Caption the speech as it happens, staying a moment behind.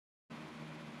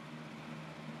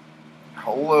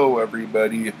Hello,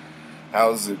 everybody.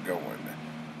 How's it going?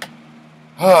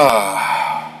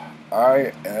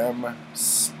 I am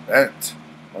spent.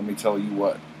 Let me tell you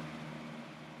what.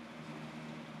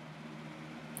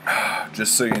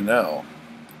 Just so you know,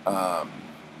 um,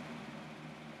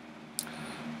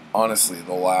 honestly,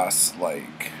 the last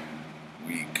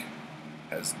week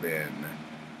has been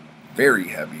very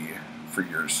heavy for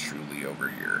yours truly over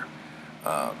here.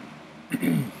 Um,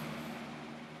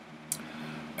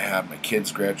 I had my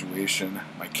kid's graduation,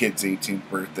 my kid's 18th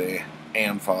birthday,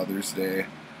 and Father's Day.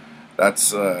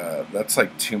 That's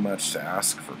like too much to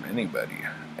ask from anybody.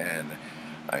 And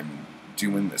I'm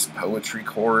doing this poetry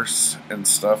course and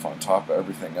stuff on top of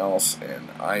everything else, and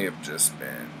I have just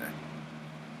been.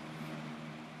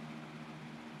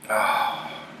 I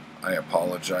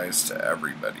apologize to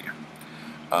everybody.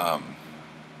 Um,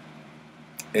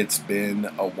 it's been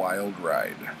a wild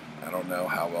ride. I don't know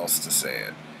how else to say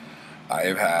it. I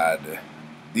have had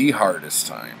the hardest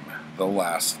time the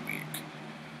last week.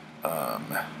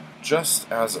 Just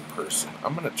as a person,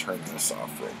 I'm going to turn this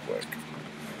off real quick.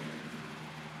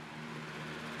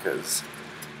 Because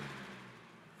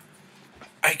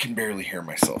I can barely hear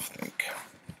myself think.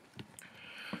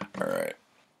 Alright.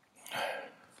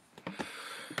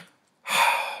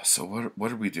 So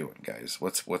what are we doing, guys?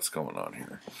 What's going on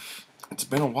here? It's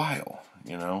been a while,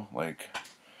 you know? Like,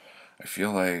 I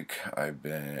feel like I've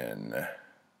been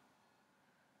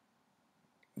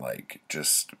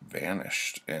just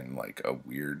vanished in a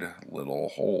weird little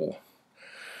hole.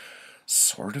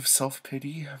 Sort of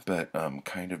self-pity, but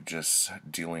kind of just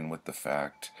dealing with the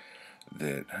fact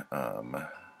that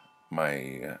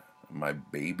my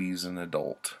baby's an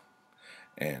adult,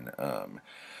 and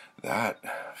that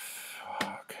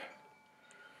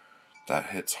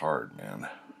hits hard, man.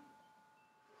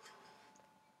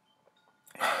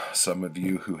 Some of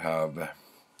you who have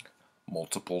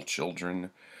multiple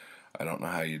children, I don't know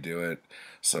how you do it.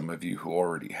 Some of you who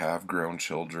already have grown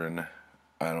children,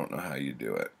 I don't know how you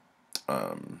do it.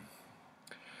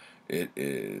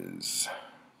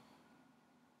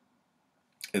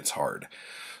 It's hard.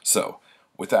 So,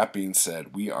 with that being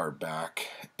said, we are back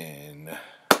in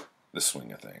the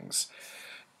swing of things.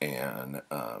 And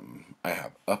I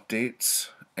have updates,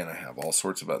 and I have all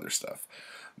sorts of other stuff.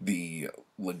 The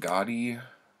Ligotti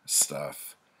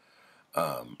stuff,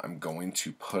 I'm going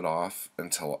to put off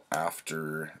until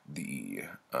after the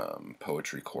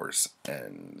poetry course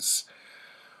ends,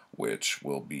 which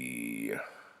will be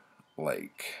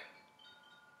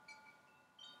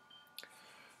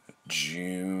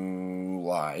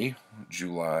July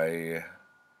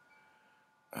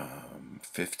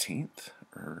 15th,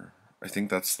 or I think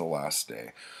that's the last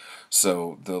day.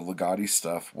 So the Ligotti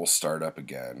stuff will start up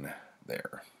again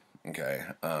there. Okay.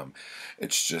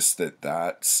 It's just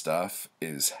that stuff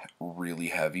is really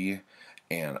heavy,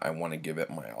 and I want to give it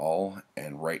my all,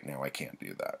 and right now I can't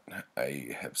do that.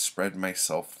 I have spread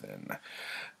myself thin,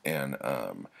 and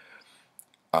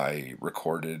I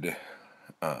recorded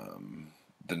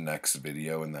the next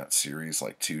video in that series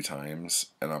 2 times,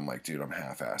 and I'm like, dude, I'm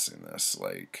half-assing this.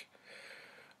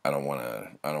 I don't want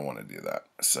to do that.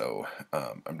 So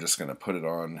I'm just going to put it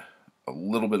on a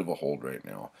little bit of a hold right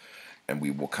now, and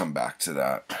we will come back to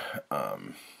that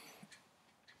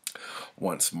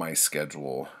once my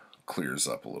schedule clears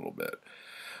up a little bit.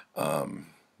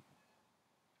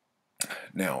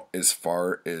 Now, as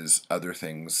far as other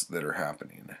things that are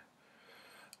happening,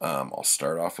 I'll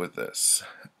start off with this.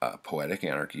 Poetic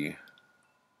Anarchy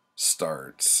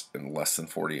starts in less than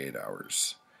 48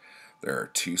 hours. There are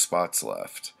 2 spots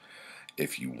left.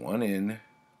 If you want in,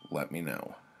 let me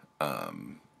know.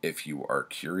 If you are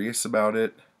curious about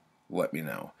it, let me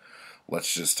know.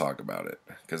 Let's just talk about it,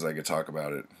 because I could talk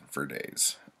about it for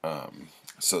days.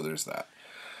 So there's that.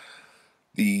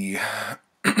 The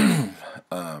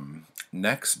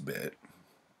next bit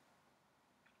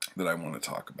that I want to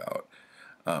talk about,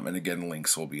 and again,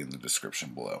 links will be in the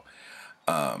description below.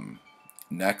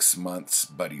 Next month's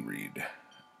buddy read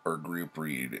or group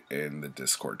read in the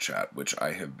Discord chat, which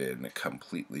I have been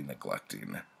completely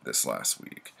neglecting this last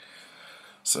week.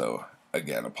 So,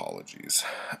 again, apologies.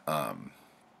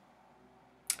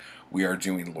 We are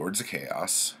doing Lords of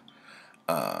Chaos,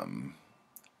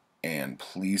 and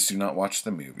please do not watch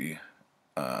the movie.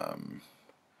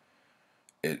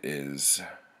 It is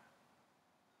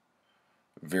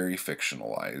very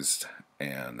fictionalized,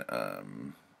 and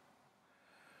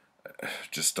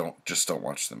just don't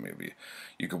watch the movie.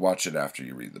 You can watch it after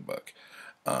you read the book.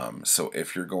 So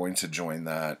if you're going to join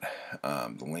that,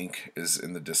 the link is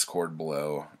in the Discord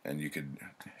below, and you could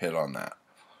hit on that.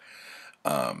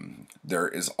 There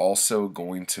is also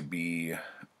going to be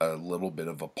a little bit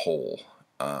of a poll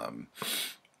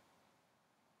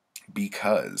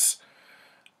Because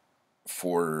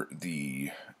for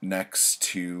the next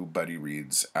two buddy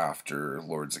reads after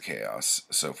Lords of Chaos,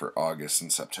 so for August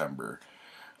and September,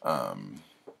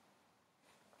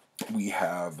 we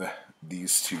have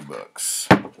these two books.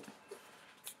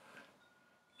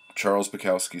 Charles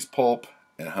Bukowski's Pulp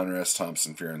and Hunter S.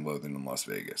 Thompson, Fear and Loathing in Las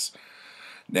Vegas.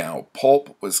 Now,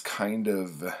 Pulp was kind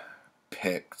of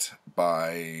picked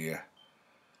by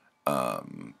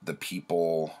the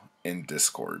people in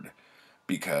Discord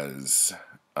because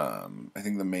I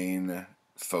think the main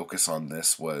focus on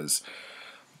this was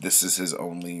this is his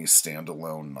only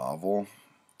standalone novel.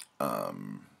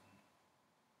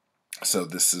 So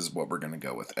this is what we're going to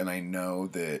go with. And I know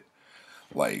that,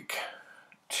 like,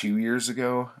 2 years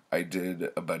ago, I did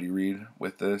a buddy read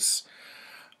with this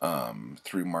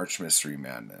through March Mystery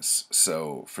Madness.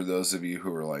 So for those of you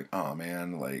who are like, oh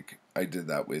man, like, I did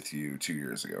that with you 2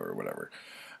 years ago or whatever.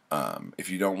 If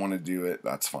you don't want to do it,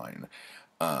 that's fine.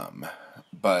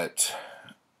 But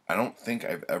I don't think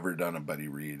I've ever done a buddy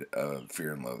read of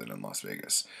Fear and Loathing in Las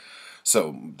Vegas.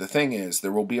 So the thing is,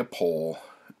 there will be a poll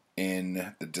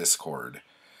in the Discord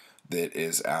that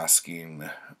is asking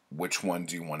which one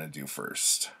do you want to do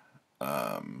first.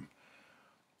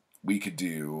 We could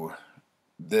do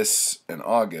this in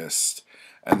August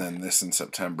and then this in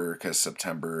September, because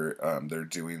September they're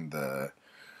doing the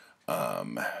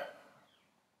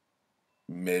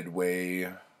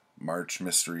midway March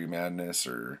Mystery Madness,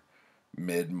 or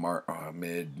mid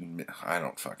I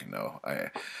don't fucking know.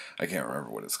 I can't remember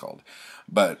what it's called.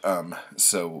 But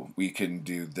so we can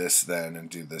do this then and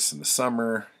do this in the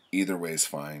summer. Either way is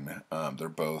fine. They're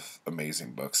both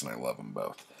amazing books and I love them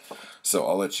both. So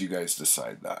I'll let you guys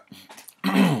decide that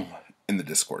in the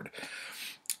Discord.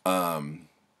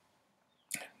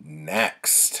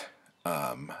 Next,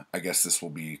 I guess this will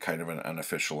be kind of an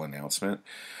unofficial announcement.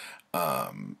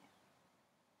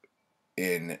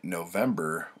 In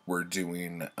November, we're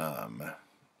doing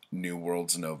New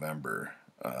Worlds November.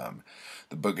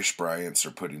 The Bookish Bryants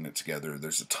are putting it together.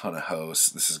 There's a ton of hosts.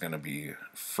 This is going to be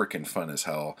freaking fun as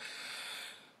hell.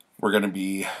 We're going to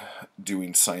be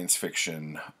doing science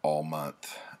fiction all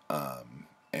month.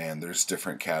 And there's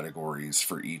different categories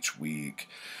for each week.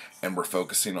 And we're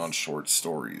focusing on short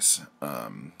stories.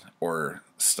 Or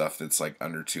stuff that's like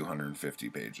under 250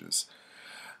 pages.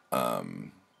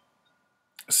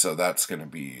 So that's going to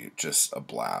be just a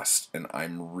blast. And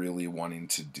I'm really wanting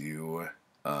to do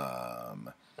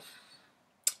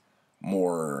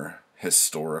more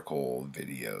historical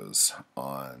videos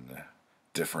on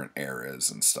different eras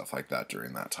and stuff like that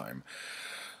during that time.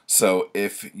 So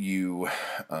if you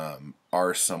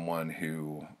are someone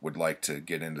who would like to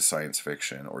get into science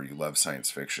fiction, or you love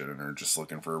science fiction and are just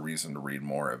looking for a reason to read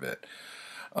more of it,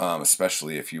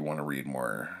 especially if you want to read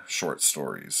more short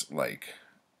stories, like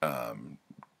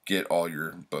get all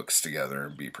your books together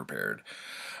and be prepared.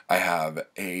 I have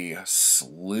a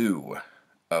slew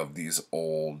of these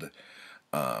old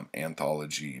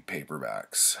anthology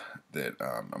paperbacks that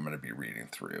I'm going to be reading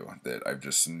through that I've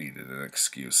just needed an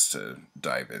excuse to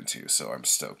dive into, so I'm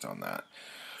stoked on that.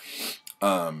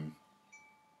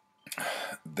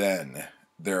 Then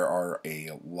there are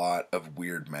a lot of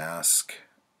Weird Mask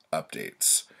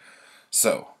updates.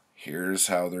 So here's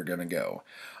how they're going to go.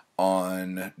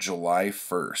 On July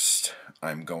 1st,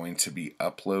 I'm going to be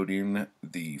uploading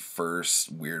the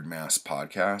first Weird Mask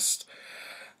podcast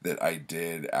that I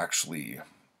did actually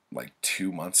like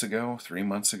 3 months ago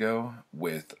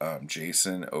with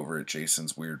Jason over at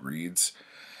Jason's Weird Reads.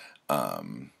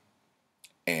 And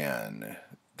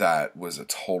that was a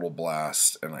total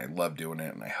blast, and I love doing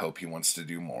it, and I hope he wants to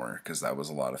do more, because that was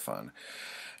a lot of fun.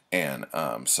 And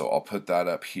so I'll put that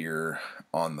up here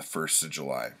on the 1st of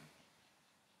July.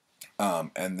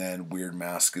 And then Weird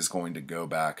Mask is going to go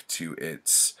back to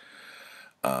its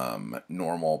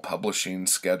normal publishing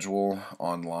schedule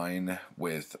online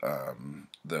with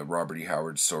the Robert E.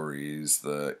 Howard stories,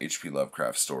 the H.P.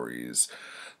 Lovecraft stories,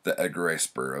 the Edgar Rice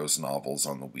Burroughs novels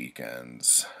on the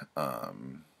weekends,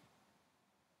 and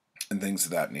things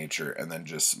of that nature, and then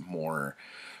just more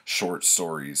short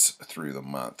stories through the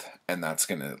month. And that's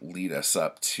going to lead us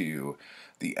up to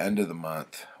the end of the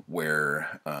month,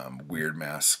 where Weird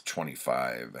Mask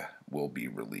 25 will be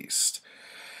released.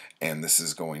 And this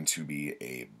is going to be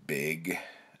a big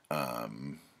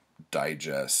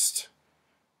digest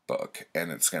book.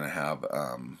 And it's going to have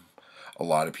a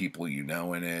lot of people you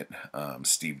know in it.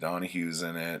 Steve Donahue's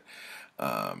in it.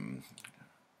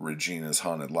 Regina's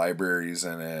Haunted Library's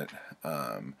in it.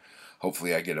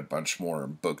 Hopefully I get a bunch more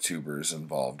booktubers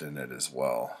involved in it as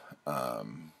well.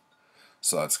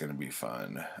 So that's going to be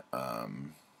fun.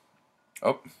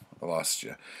 Oh, I lost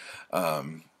you.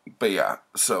 But yeah,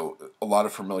 so a lot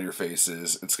of familiar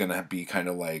faces. It's going to be kind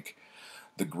of like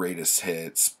the greatest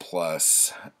hits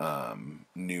plus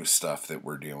new stuff that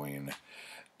we're doing.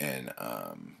 And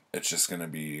it's just going to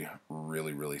be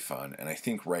really, really fun. And I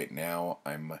think right now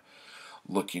I'm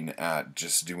looking at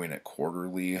just doing it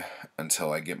quarterly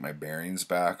until I get my bearings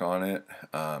back on it,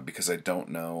 because I don't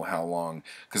know how long,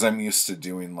 because I'm used to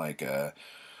doing like a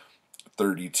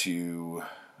 32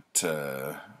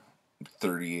 to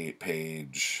 38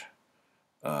 page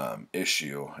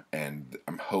issue, and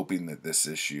I'm hoping that this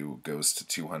issue goes to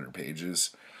 200 pages.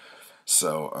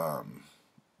 So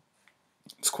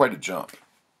it's quite a jump.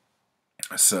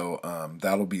 So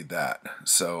that'll be that.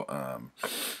 So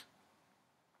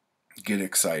get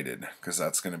excited, because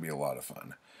that's going to be a lot of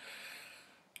fun.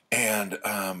 And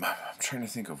I'm trying to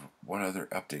think of what other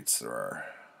updates there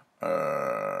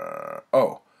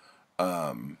are.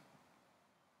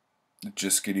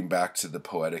 Just getting back to the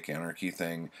Poetic Anarchy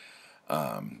thing.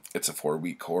 It's a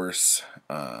 4-week course.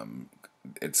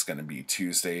 It's going to be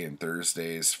Tuesday and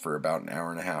Thursdays for about an hour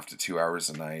and a half to 2 hours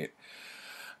a night.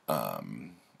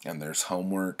 And there's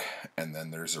homework, and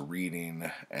then there's a reading,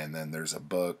 and then there's a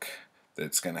book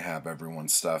that's going to have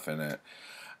everyone's stuff in it.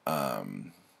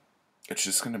 It's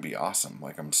just going to be awesome.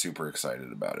 Like, I'm super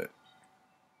excited about it.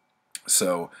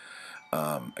 So,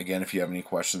 again, if you have any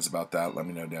questions about that, let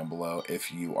me know down below.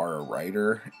 If you are a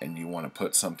writer and you want to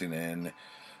put something in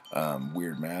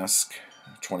Weird Mask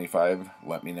 25,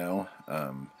 let me know.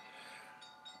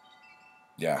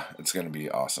 Yeah, it's going to be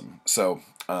awesome. So,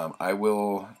 I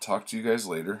will talk to you guys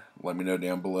later. Let me know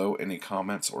down below any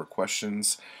comments or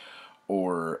questions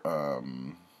or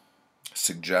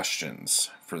suggestions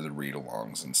for the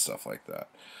read-alongs and stuff like that.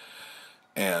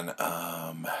 And,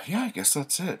 yeah, I guess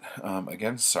that's it.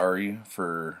 Again, sorry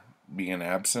for being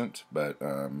absent, but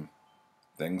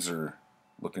things are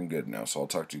looking good now, so I'll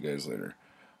talk to you guys later.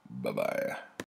 Bye-bye.